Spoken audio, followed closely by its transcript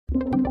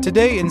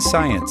Today in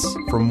Science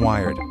from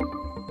Wired.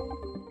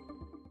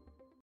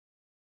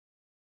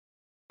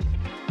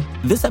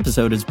 This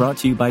episode is brought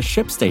to you by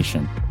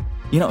ShipStation.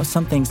 You know,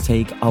 some things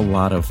take a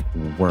lot of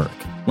work,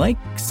 like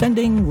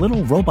sending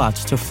little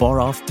robots to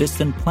far-off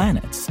distant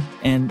planets.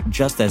 And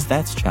just as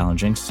that's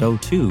challenging, so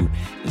too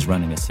is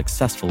running a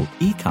successful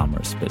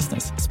e-commerce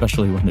business,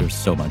 especially when there's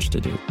so much to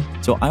do.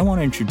 So I want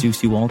to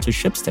introduce you all to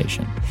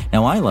ShipStation.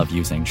 Now, I love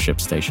using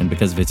ShipStation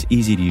because of its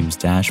easy-to-use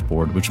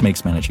dashboard, which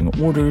makes managing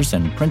orders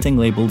and printing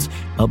labels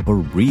a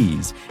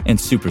breeze and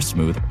super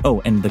smooth.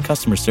 Oh, and the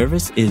customer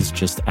service is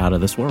just out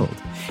of this world.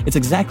 It's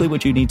exactly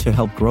what you need to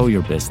help grow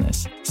your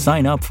business.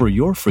 Sign up for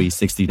your free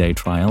 60-day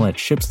trial at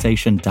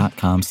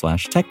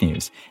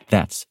shipstation.com/technews.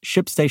 That's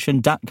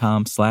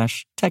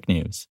shipstation.com/technews.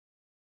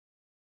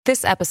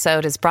 This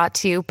episode is brought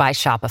to you by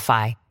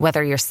Shopify.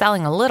 Whether you're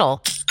selling a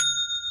little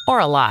or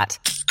a lot,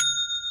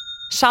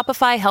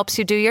 Shopify helps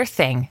you do your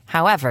thing,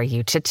 however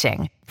you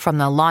cha-ching. From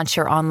the launch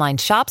your online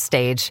shop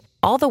stage,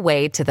 all the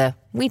way to the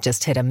we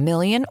just hit 1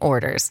 million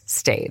orders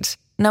stage.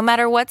 No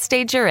matter what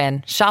stage you're in,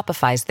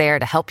 Shopify's there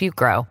to help you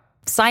grow.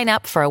 Sign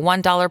up for a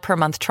 $1 per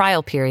month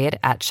trial period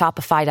at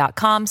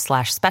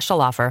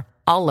shopify.com/special offer,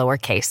 all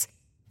lowercase.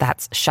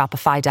 That's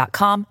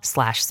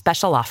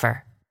shopify.com/special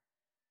offer.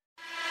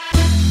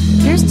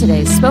 Here's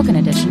today's spoken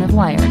edition of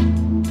Wired.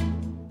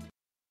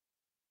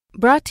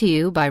 Brought to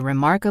you by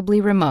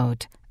Remarkably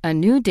Remote, a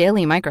new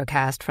daily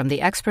microcast from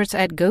the experts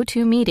at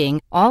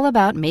GoToMeeting, all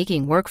about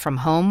making work from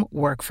home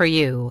work for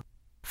you.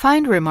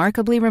 Find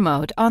Remarkably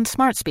Remote on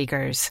smart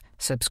speakers.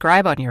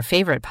 Subscribe on your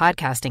favorite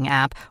podcasting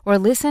app or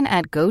listen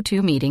at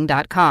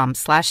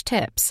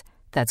gotomeeting.com/tips.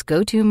 That's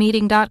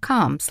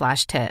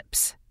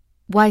gotomeeting.com/tips.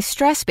 Why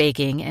stress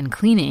baking and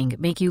cleaning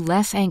make you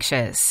less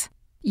anxious.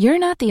 You're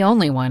not the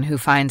only one who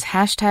finds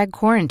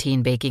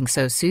 #quarantine baking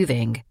so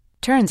soothing.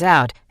 Turns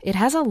out, it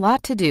has a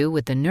lot to do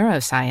with the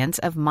neuroscience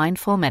of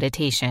mindful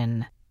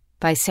meditation.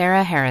 By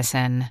Sarah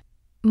Harrison.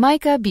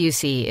 Micah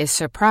Busey is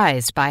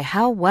surprised by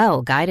how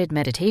well guided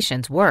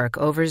meditations work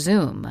over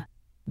Zoom.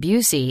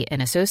 Busey, an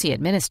associate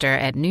minister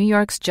at New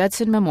York's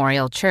Judson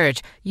Memorial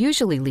Church,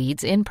 usually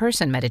leads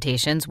in-person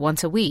meditations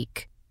once a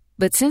week.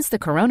 But since the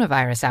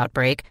coronavirus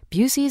outbreak,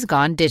 Busey's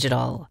gone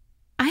digital.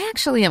 I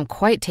actually am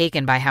quite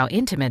taken by how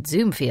intimate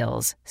Zoom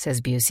feels, says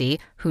Busey,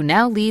 who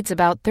now leads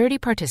about 30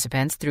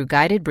 participants through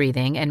guided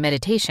breathing and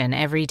meditation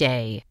every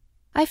day.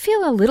 I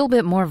feel a little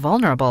bit more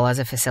vulnerable as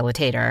a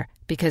facilitator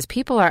because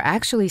people are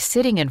actually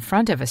sitting in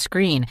front of a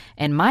screen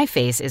and my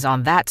face is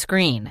on that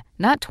screen,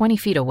 not 20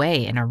 feet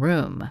away in a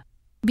room.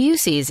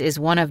 Busey's is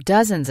one of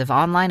dozens of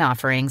online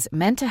offerings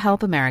meant to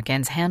help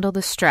Americans handle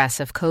the stress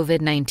of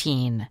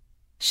COVID-19.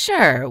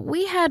 Sure,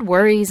 we had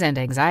worries and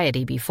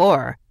anxiety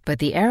before, but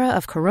the era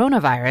of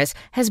coronavirus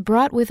has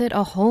brought with it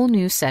a whole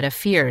new set of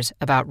fears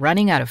about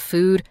running out of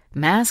food,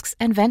 masks,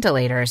 and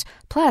ventilators,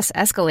 plus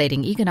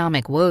escalating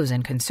economic woes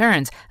and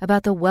concerns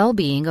about the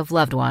well-being of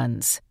loved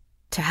ones.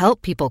 To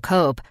help people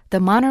cope, the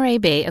Monterey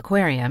Bay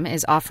Aquarium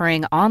is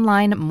offering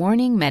online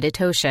morning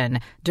meditation,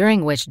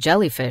 during which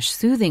jellyfish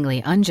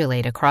soothingly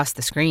undulate across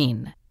the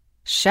screen.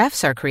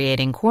 Chefs are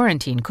creating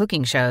quarantine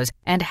cooking shows,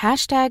 and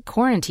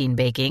 #quarantine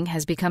baking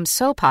has become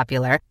so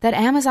popular that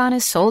Amazon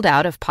is sold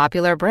out of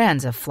popular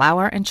brands of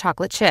flour and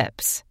chocolate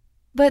chips.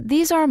 But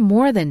these are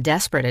more than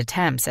desperate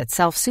attempts at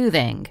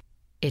self-soothing.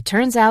 It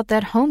turns out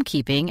that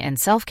homekeeping and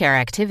self-care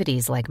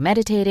activities like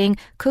meditating,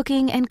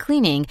 cooking, and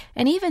cleaning,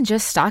 and even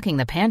just stocking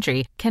the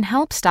pantry can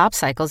help stop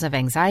cycles of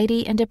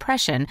anxiety and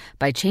depression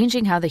by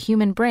changing how the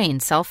human brain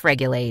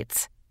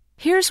self-regulates.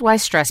 Here's why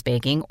stress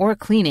baking or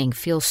cleaning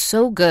feels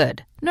so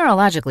good,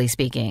 neurologically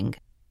speaking.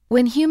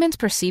 When humans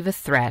perceive a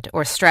threat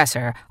or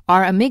stressor,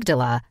 our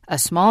amygdala, a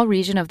small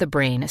region of the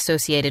brain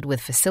associated with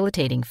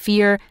facilitating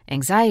fear,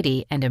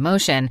 anxiety, and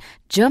emotion,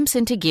 jumps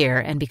into gear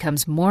and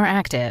becomes more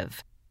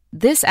active.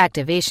 This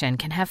activation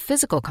can have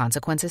physical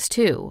consequences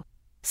too.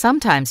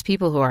 Sometimes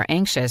people who are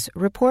anxious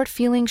report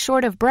feeling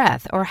short of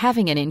breath or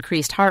having an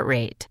increased heart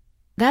rate.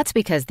 That's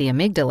because the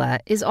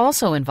amygdala is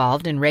also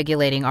involved in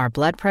regulating our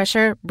blood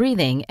pressure,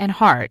 breathing, and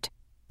heart.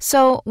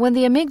 So when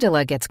the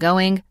amygdala gets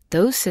going,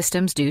 those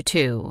systems do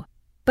too.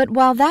 But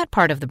while that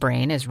part of the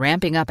brain is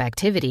ramping up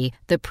activity,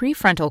 the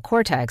prefrontal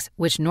cortex,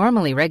 which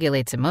normally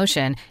regulates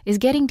emotion, is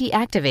getting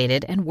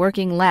deactivated and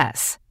working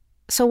less.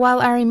 So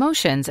while our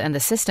emotions and the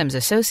systems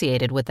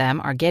associated with them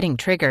are getting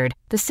triggered,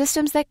 the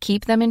systems that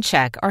keep them in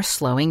check are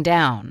slowing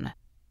down.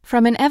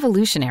 From an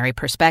evolutionary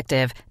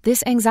perspective,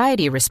 this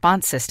anxiety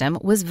response system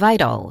was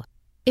vital.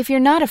 If you're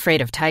not afraid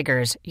of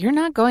tigers, you're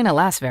not going to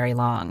last very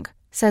long,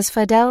 says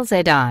Fadel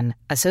Zaidan,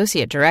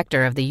 Associate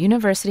Director of the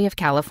University of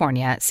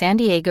California, San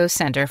Diego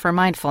Center for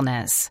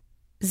Mindfulness.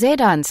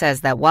 Zaidan says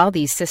that while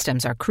these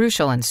systems are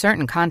crucial in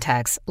certain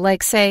contexts,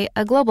 like, say,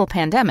 a global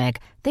pandemic,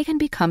 they can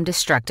become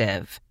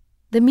destructive.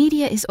 The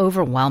media is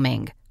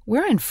overwhelming.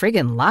 We're in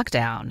friggin'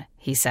 lockdown,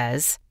 he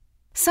says.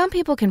 Some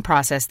people can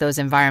process those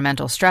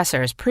environmental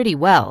stressors pretty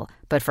well,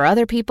 but for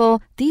other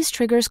people, these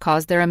triggers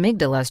cause their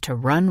amygdalas to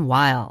run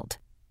wild.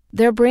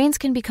 Their brains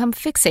can become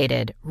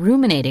fixated,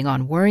 ruminating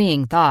on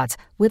worrying thoughts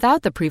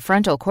without the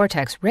prefrontal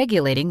cortex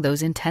regulating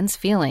those intense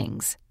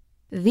feelings.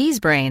 These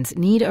brains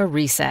need a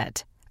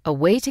reset, a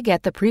way to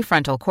get the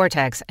prefrontal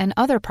cortex and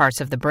other parts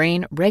of the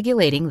brain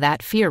regulating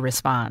that fear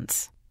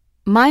response.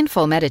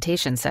 Mindful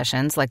meditation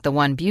sessions like the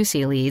one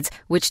Busey leads,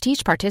 which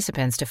teach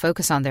participants to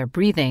focus on their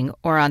breathing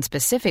or on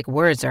specific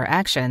words or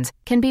actions,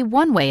 can be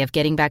one way of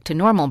getting back to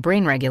normal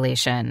brain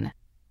regulation.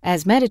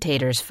 As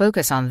meditators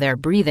focus on their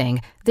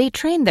breathing, they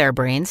train their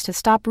brains to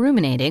stop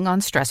ruminating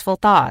on stressful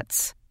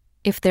thoughts.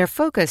 If their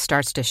focus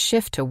starts to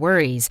shift to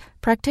worries,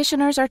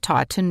 practitioners are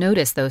taught to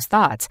notice those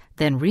thoughts,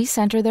 then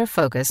recenter their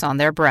focus on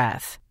their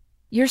breath.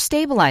 You're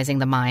stabilizing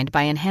the mind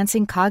by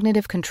enhancing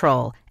cognitive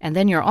control, and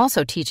then you're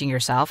also teaching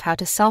yourself how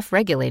to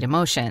self-regulate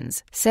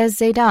emotions, says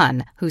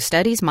Zaidan, who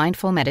studies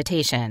mindful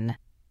meditation.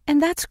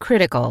 And that's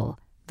critical.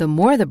 The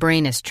more the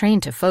brain is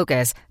trained to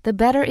focus, the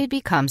better it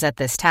becomes at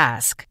this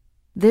task.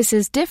 This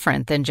is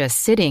different than just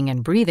sitting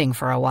and breathing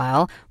for a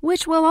while,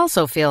 which will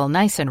also feel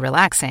nice and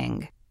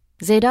relaxing.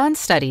 Zaidan's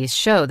studies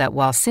show that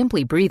while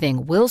simply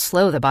breathing will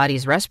slow the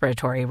body's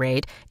respiratory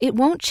rate, it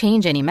won't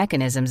change any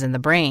mechanisms in the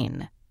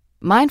brain.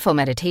 Mindful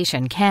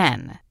meditation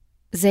can.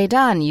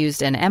 Zaidan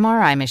used an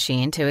MRI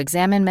machine to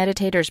examine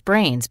meditators'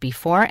 brains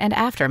before and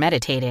after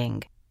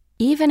meditating.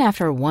 Even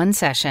after one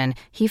session,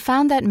 he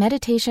found that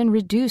meditation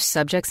reduced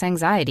subjects'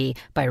 anxiety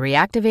by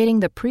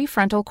reactivating the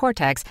prefrontal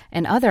cortex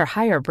and other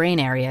higher brain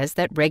areas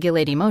that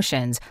regulate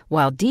emotions,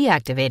 while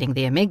deactivating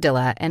the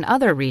amygdala and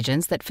other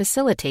regions that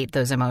facilitate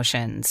those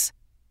emotions.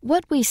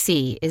 What we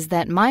see is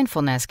that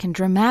mindfulness can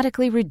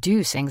dramatically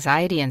reduce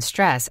anxiety and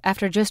stress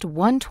after just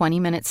one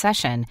 20-minute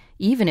session,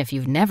 even if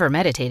you've never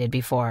meditated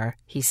before,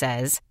 he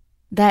says.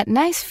 That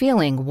nice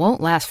feeling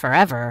won't last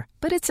forever,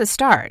 but it's a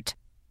start.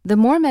 The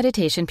more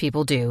meditation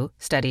people do,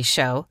 studies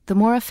show, the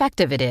more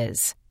effective it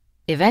is.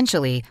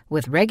 Eventually,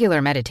 with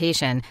regular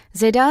meditation,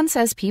 Zaidan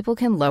says people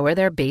can lower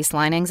their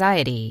baseline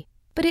anxiety.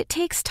 But it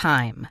takes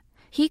time.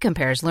 He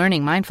compares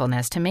learning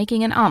mindfulness to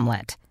making an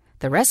omelet.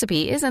 The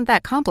recipe isn't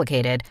that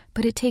complicated,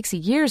 but it takes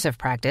years of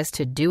practice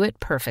to do it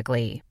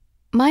perfectly.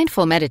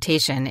 Mindful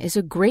meditation is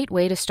a great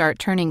way to start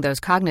turning those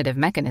cognitive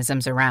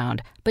mechanisms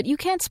around, but you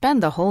can't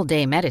spend the whole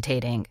day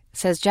meditating,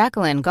 says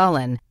Jacqueline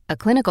Golan, a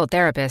clinical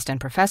therapist and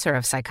professor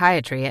of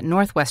psychiatry at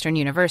Northwestern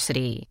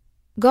University.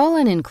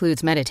 Golan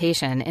includes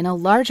meditation in a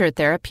larger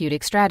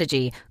therapeutic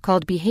strategy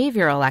called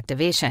behavioral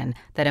activation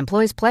that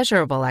employs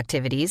pleasurable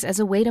activities as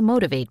a way to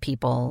motivate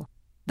people.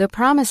 The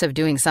promise of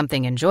doing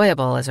something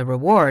enjoyable as a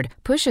reward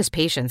pushes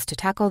patients to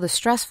tackle the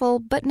stressful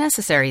but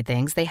necessary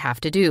things they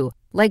have to do,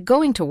 like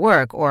going to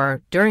work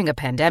or, during a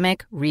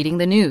pandemic, reading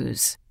the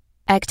news.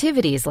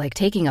 Activities like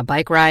taking a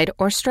bike ride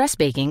or stress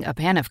baking a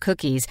pan of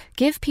cookies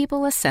give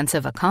people a sense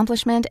of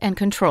accomplishment and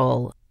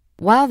control.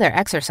 While they're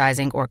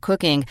exercising or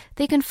cooking,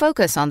 they can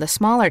focus on the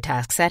smaller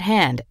tasks at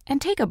hand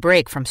and take a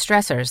break from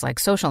stressors like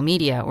social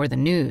media or the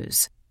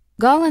news.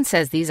 Golan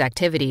says these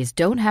activities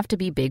don't have to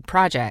be big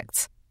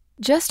projects.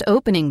 Just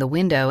opening the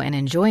window and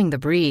enjoying the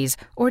breeze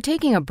or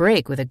taking a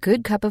break with a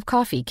good cup of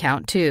coffee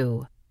count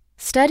too.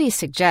 Studies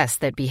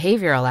suggest that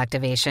behavioral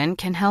activation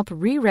can help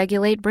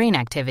re-regulate brain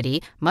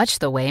activity much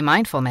the way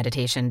mindful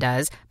meditation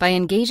does by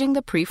engaging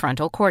the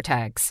prefrontal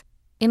cortex.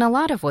 In a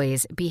lot of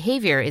ways,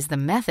 behavior is the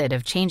method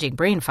of changing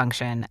brain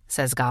function,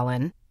 says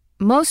Golan.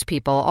 Most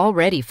people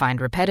already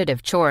find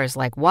repetitive chores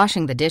like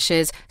washing the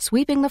dishes,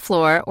 sweeping the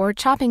floor, or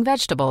chopping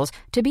vegetables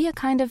to be a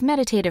kind of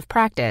meditative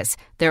practice,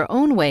 their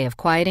own way of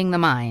quieting the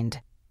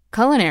mind.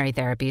 Culinary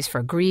therapies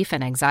for grief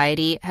and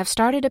anxiety have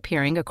started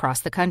appearing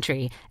across the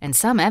country, and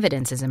some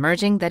evidence is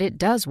emerging that it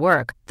does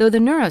work, though the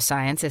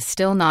neuroscience is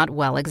still not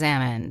well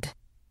examined.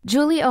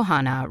 Julie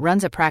Ohana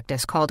runs a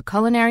practice called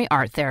Culinary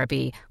Art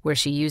Therapy, where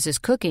she uses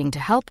cooking to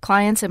help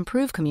clients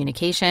improve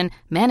communication,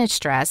 manage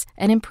stress,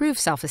 and improve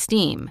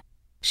self-esteem.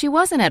 She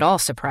wasn't at all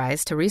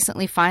surprised to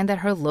recently find that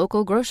her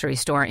local grocery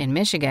store in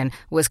Michigan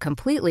was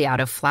completely out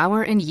of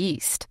flour and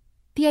yeast.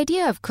 The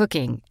idea of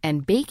cooking,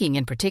 and baking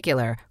in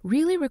particular,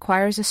 really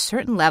requires a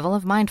certain level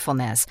of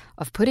mindfulness,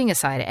 of putting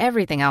aside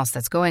everything else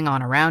that's going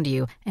on around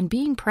you and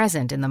being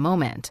present in the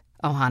moment,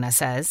 Ohana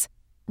says.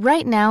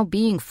 Right now,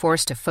 being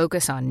forced to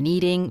focus on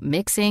kneading,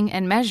 mixing,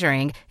 and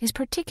measuring is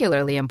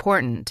particularly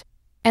important.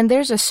 And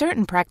there's a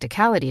certain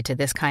practicality to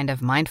this kind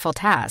of mindful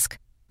task.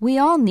 We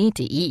all need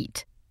to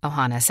eat,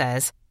 Ohana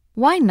says.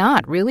 Why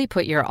not really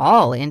put your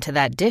all into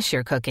that dish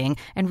you're cooking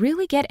and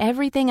really get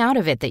everything out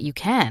of it that you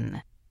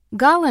can?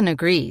 Golan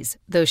agrees,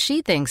 though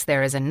she thinks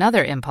there is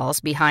another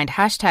impulse behind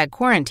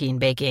 #quarantine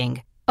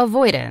baking: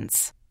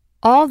 avoidance.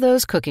 All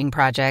those cooking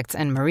projects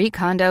and Marie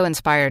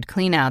Kondo-inspired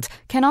cleanouts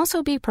can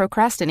also be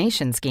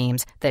procrastination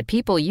schemes that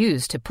people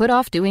use to put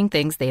off doing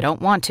things they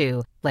don't want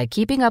to, like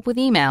keeping up with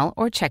email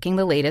or checking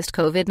the latest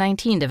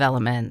COVID-19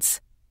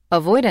 developments.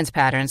 Avoidance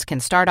patterns can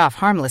start off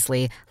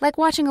harmlessly, like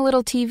watching a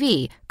little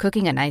TV,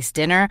 cooking a nice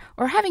dinner,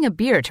 or having a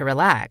beer to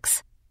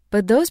relax.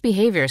 But those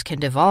behaviors can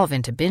devolve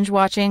into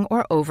binge-watching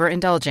or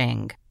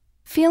overindulging.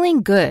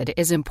 Feeling good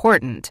is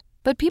important,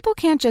 but people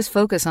can't just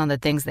focus on the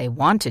things they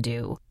want to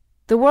do.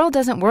 The world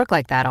doesn't work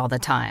like that all the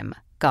time.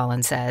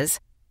 Gollin says.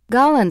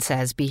 Gollin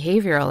says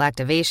behavioral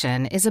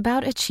activation is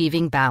about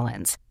achieving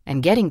balance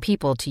and getting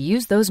people to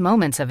use those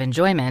moments of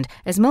enjoyment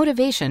as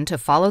motivation to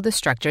follow the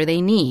structure they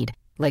need,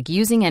 like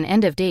using an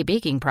end-of-day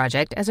baking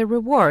project as a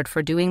reward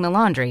for doing the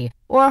laundry,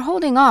 or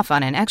holding off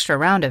on an extra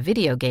round of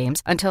video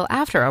games until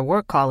after a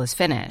work call is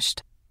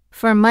finished.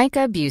 For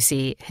Micah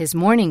Busey, his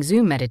morning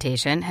Zoom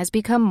meditation has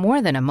become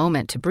more than a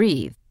moment to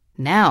breathe.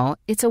 Now,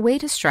 it's a way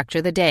to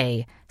structure the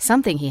day,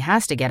 something he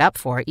has to get up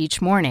for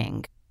each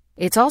morning.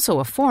 It's also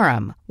a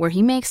forum where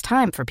he makes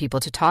time for people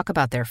to talk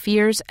about their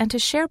fears and to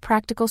share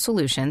practical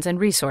solutions and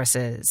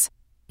resources.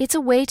 It's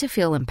a way to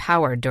feel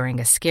empowered during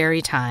a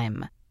scary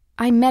time.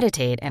 I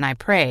meditate and I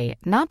pray,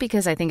 not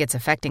because I think it's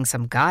affecting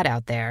some god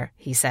out there,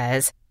 he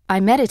says.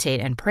 I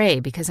meditate and pray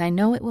because I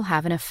know it will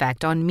have an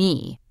effect on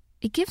me.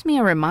 It gives me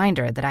a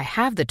reminder that I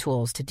have the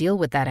tools to deal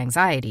with that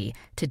anxiety,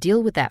 to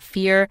deal with that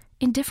fear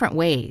in different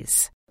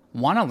ways.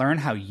 Want to learn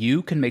how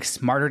you can make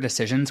smarter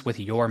decisions with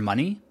your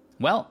money?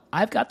 Well,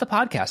 I've got the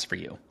podcast for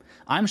you.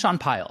 I'm Sean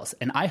Piles,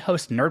 and I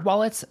host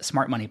NerdWallet's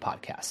Smart Money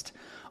Podcast.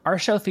 Our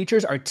show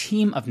features our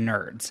team of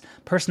nerds,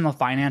 personal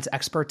finance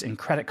experts in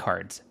credit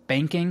cards,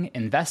 banking,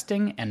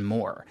 investing, and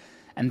more.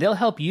 And they'll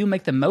help you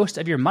make the most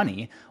of your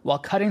money while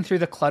cutting through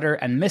the clutter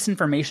and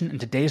misinformation in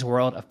today's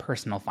world of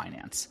personal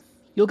finance.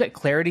 You'll get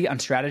clarity on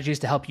strategies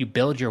to help you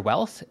build your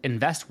wealth,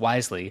 invest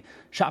wisely,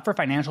 shop for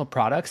financial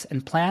products,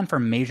 and plan for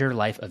major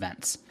life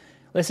events.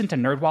 Listen to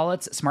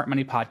NerdWallet's Smart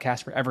Money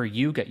Podcast wherever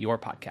you get your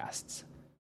podcasts.